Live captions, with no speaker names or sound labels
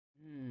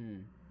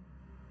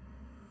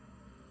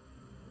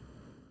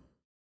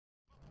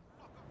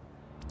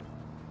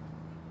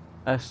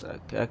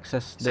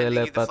access the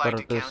Sending you the elevator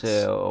flagged to accounts.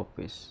 CEO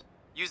office.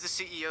 Use the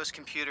CEO's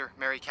computer,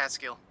 Mary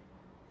Catskill.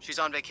 She's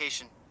on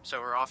vacation,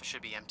 so her office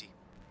should be empty.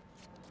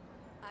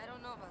 I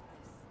don't know about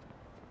this.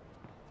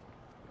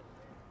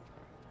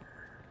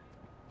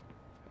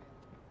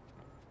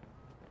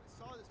 I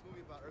saw this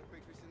movie about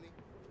earthquakes recently,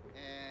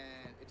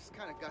 and it just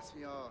kind of got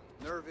me all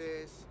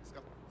nervous.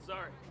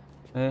 Sorry.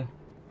 Eh,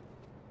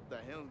 What the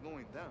hell is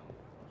going down?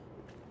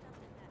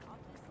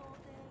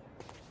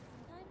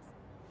 Sometimes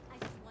I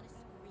just want to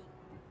scream.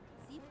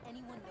 See if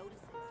anyone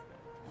notices.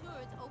 Sure,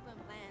 it's open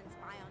plan,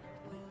 spy on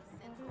employees,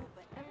 central,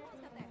 but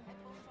everyone's got their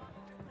headphones on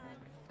all the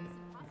time. It's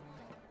impossible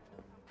to have a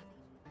real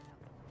conversation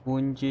without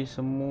kunci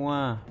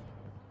semua.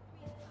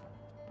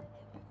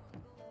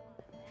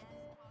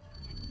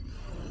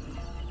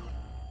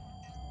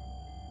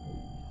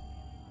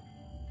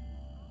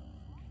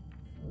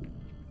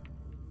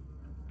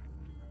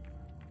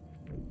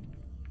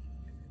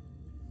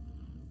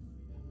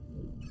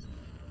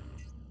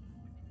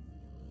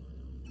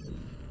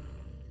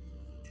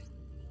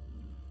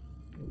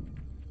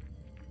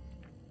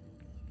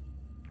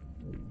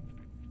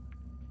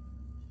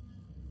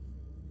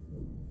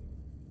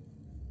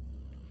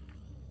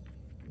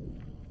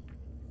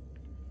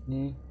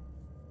 Nih.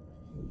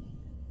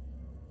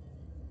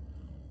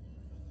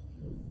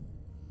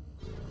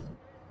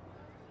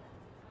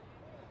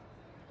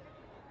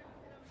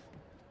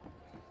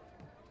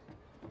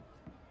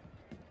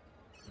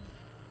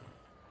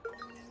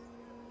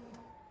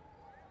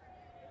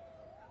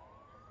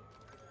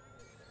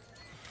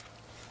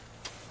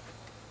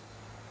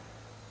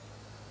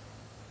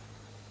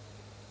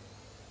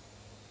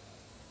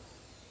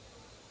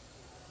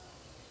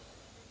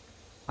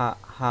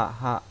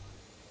 Ha.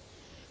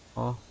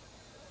 Oh.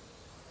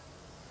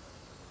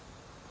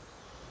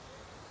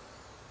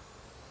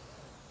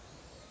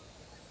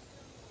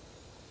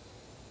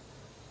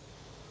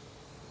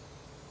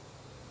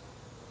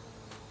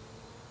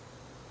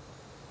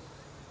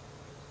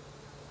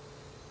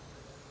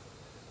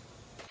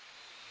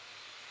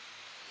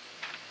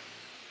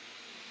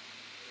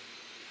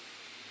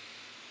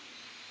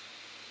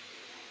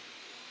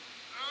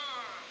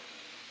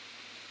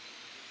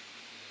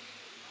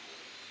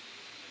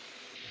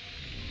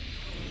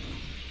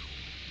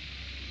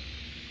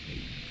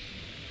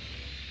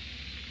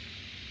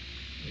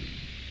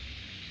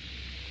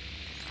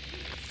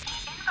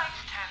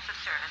 Invite's terms of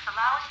service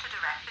allow us to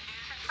direct the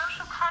news and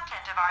social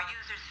content of our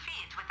users'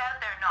 feeds without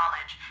their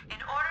knowledge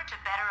in order to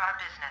better our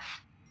business.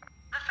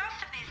 The first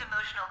of these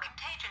emotional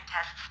contagion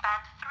tests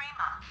spanned 3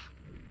 months.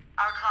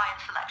 Our client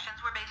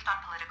selections were based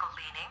on political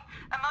leaning,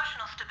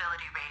 emotional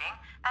stability rating,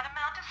 and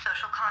amount of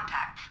social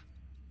contacts.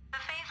 The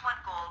Phase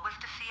 1 goal was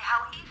to see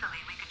how easily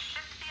we could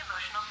shift the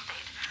emotional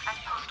state and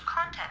post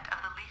content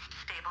of the least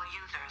stable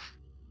users.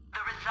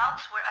 The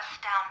results were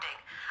astounding,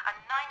 a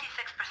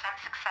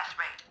 96% success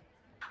rate.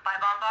 By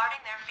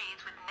bombarding their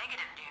feeds with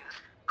negative news,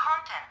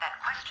 content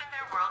that questioned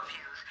their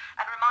worldviews,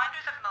 and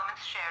reminders of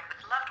moments shared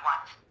with loved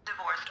ones,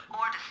 divorced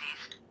or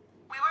deceased,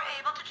 we were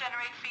able to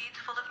generate feeds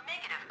full of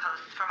negative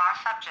posts from our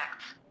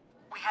subjects.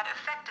 We had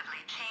effectively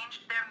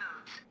changed their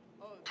moods.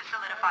 To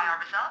solidify our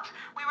results,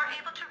 we were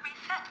able to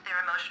reset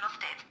their emotional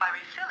states by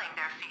refilling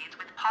their feeds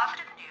with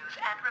positive news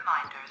and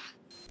reminders.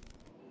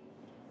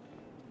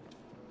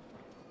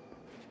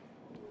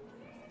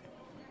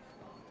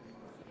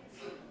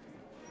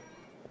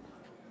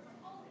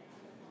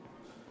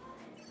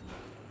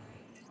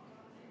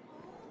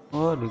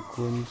 Oh,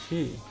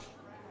 dikunci.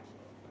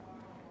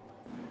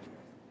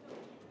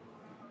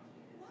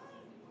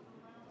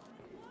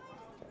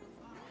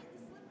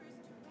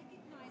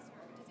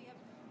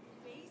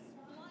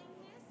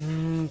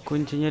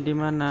 Kuncinya di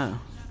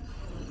mana?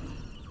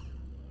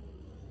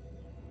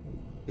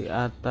 Di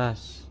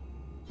atas.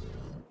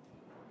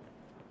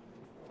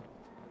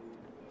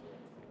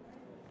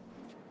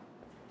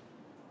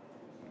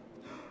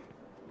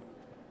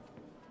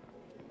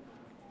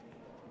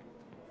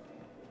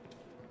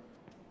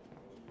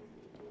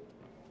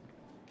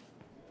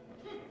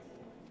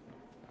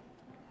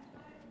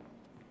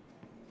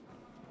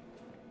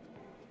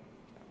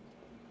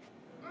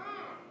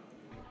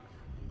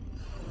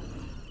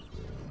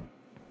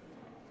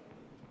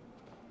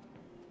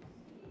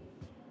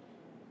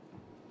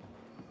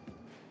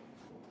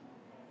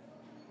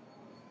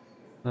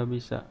 Nggak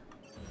bisa.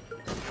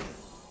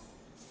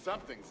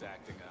 Something's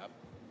acting up.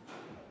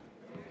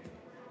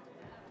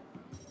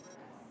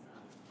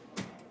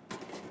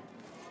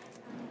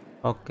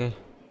 Oke.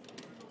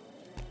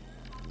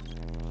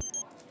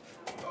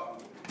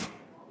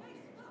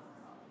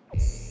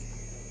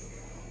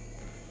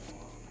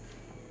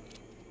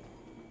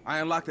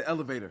 I unlocked the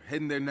elevator,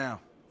 heading there now.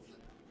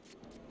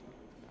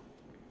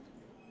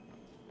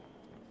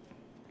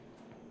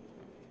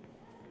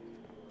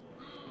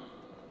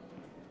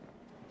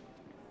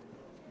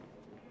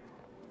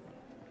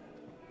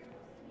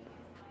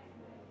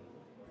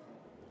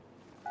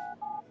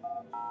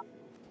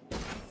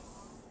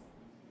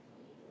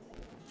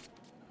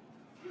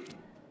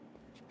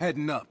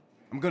 Heading up.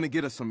 I'm gonna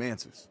get us some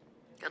answers.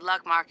 Good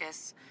luck,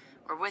 Marcus.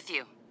 We're with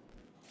you.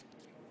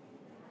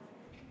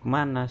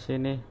 Kemana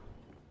sini?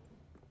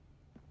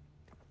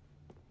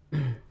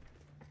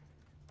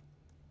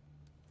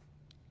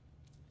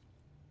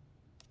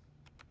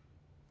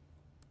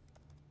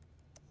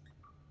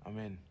 I'm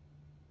in.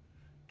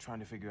 Trying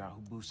to figure out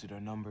who boosted our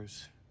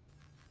numbers.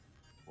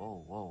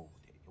 Whoa, whoa.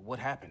 What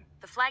happened?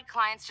 The flag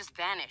clients just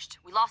vanished.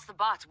 We lost the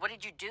bots. What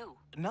did you do?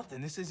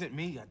 Nothing. This isn't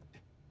me.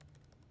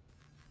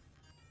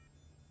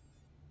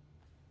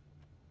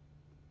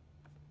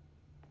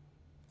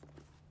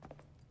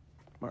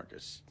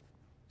 Marcus,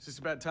 is this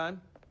a bad time?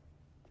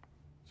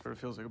 Sort of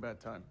feels like a bad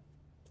time.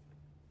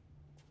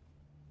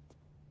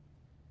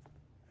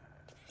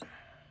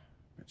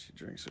 Bet she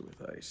drinks it with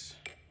ice.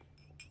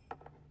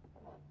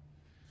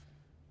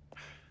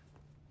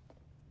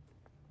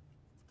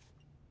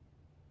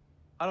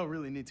 I don't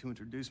really need to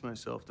introduce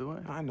myself, do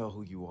I? I know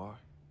who you are.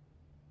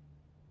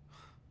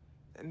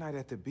 That night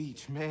at the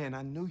beach, man,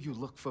 I knew you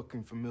looked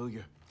fucking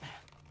familiar.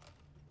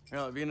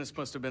 Well, Venus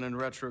must have been in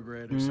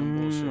retrograde or some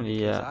bullshit. Because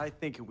yeah. I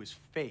think it was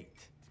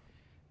fate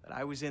that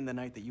I was in the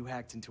night that you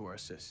hacked into our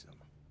system.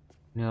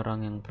 Ini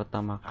orang yang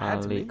pertama I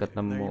had to kali meet you. There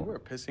you ketemu. were,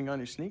 pissing on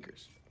your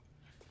sneakers.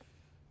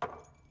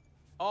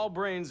 All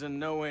brains and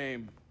no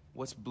aim.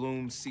 What's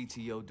Bloom's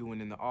CTO doing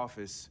in the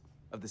office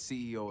of the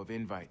CEO of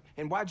Invite?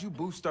 And why'd you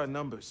boost our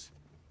numbers?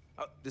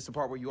 This the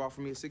part where you offer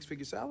me a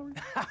six-figure salary?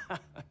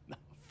 No,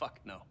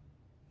 fuck no.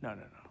 No.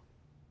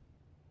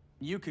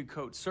 You could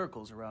code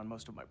circles around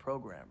most of my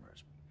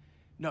programmers.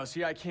 No,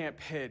 see, I can't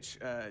pitch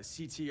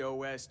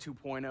CTOS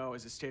 2.0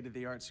 as a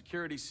state-of-the-art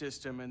security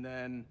system and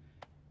then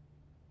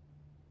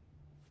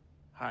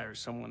hire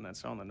someone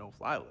that's on the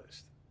no-fly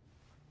list.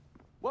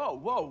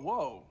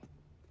 Whoa.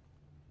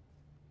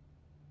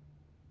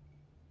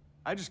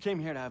 I just came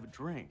here to have a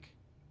drink.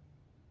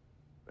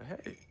 But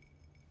hey,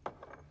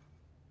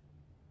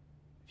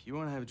 if you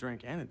want to have a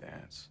drink and a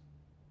dance,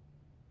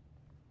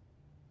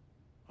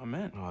 I'm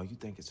in. Oh, you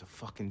think it's a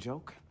fucking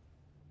joke?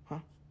 Huh?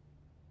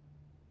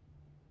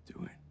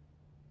 Do it.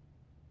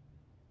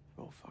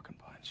 Roll fucking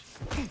punch.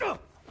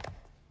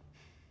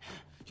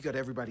 You got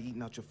everybody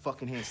eating out your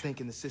fucking hands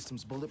thinking the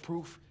system's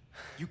bulletproof?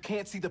 You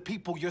can't see the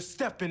people you're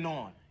stepping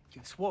on.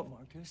 Guess what,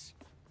 Marcus?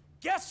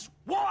 Guess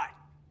what?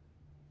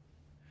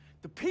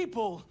 The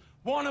people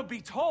want to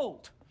be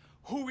told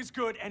who is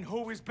good and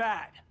who is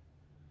bad.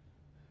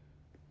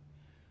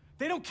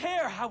 They don't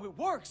care how it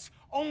works,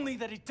 only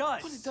that it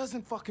does. But it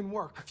doesn't fucking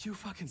work. A few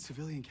fucking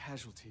civilian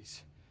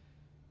casualties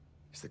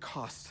is the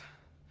cost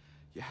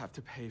you have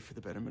to pay for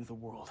the betterment of the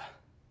world.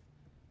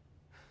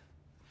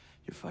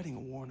 You're fighting a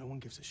war no one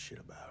gives a shit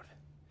about.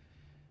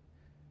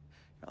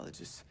 Y'all are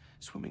just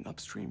swimming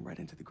upstream right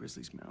into the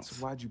grizzly's mouth. So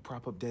why'd you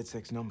prop up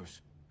DeadSec's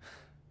numbers?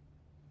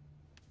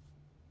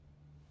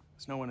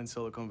 There's no one in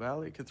Silicon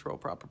Valley who could throw a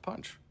proper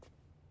punch.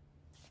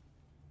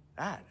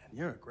 That, and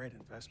you're a great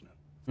investment.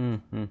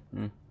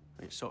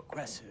 You're so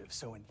aggressive,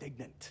 so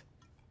indignant.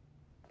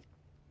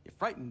 You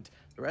frightened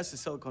the rest of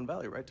Silicon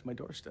Valley right to my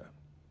doorstep.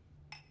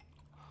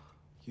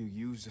 You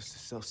used us to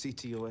sell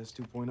CTOS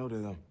 2.0 to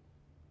them.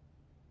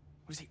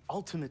 It was the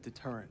ultimate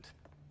deterrent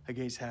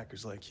against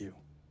hackers like you.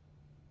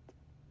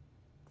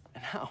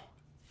 And now,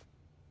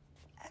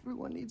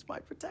 everyone needs my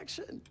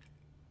protection.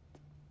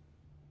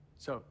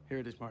 So, here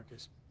it is,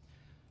 Marcus.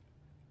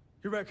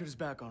 Your record is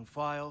back on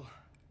file.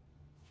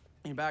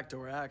 Your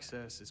backdoor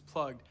access is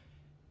plugged.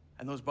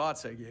 And those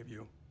bots I gave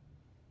you,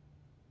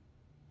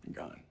 you're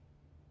gone.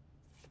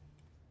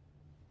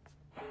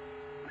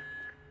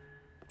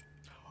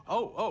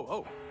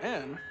 Oh,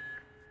 and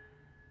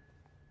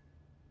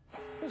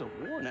there's a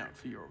warrant out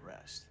for your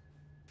arrest.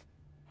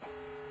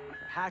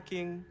 For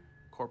hacking,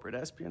 corporate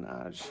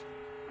espionage,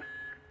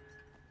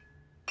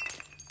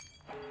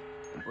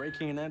 and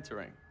breaking and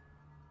entering.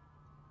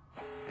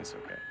 It's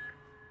okay.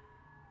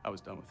 I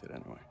was done with it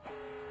anyway.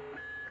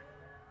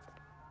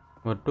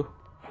 Waduh.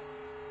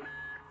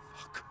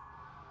 Fuck.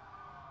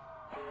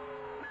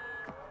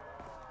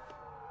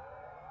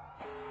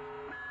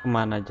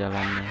 Kemana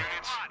jalannya?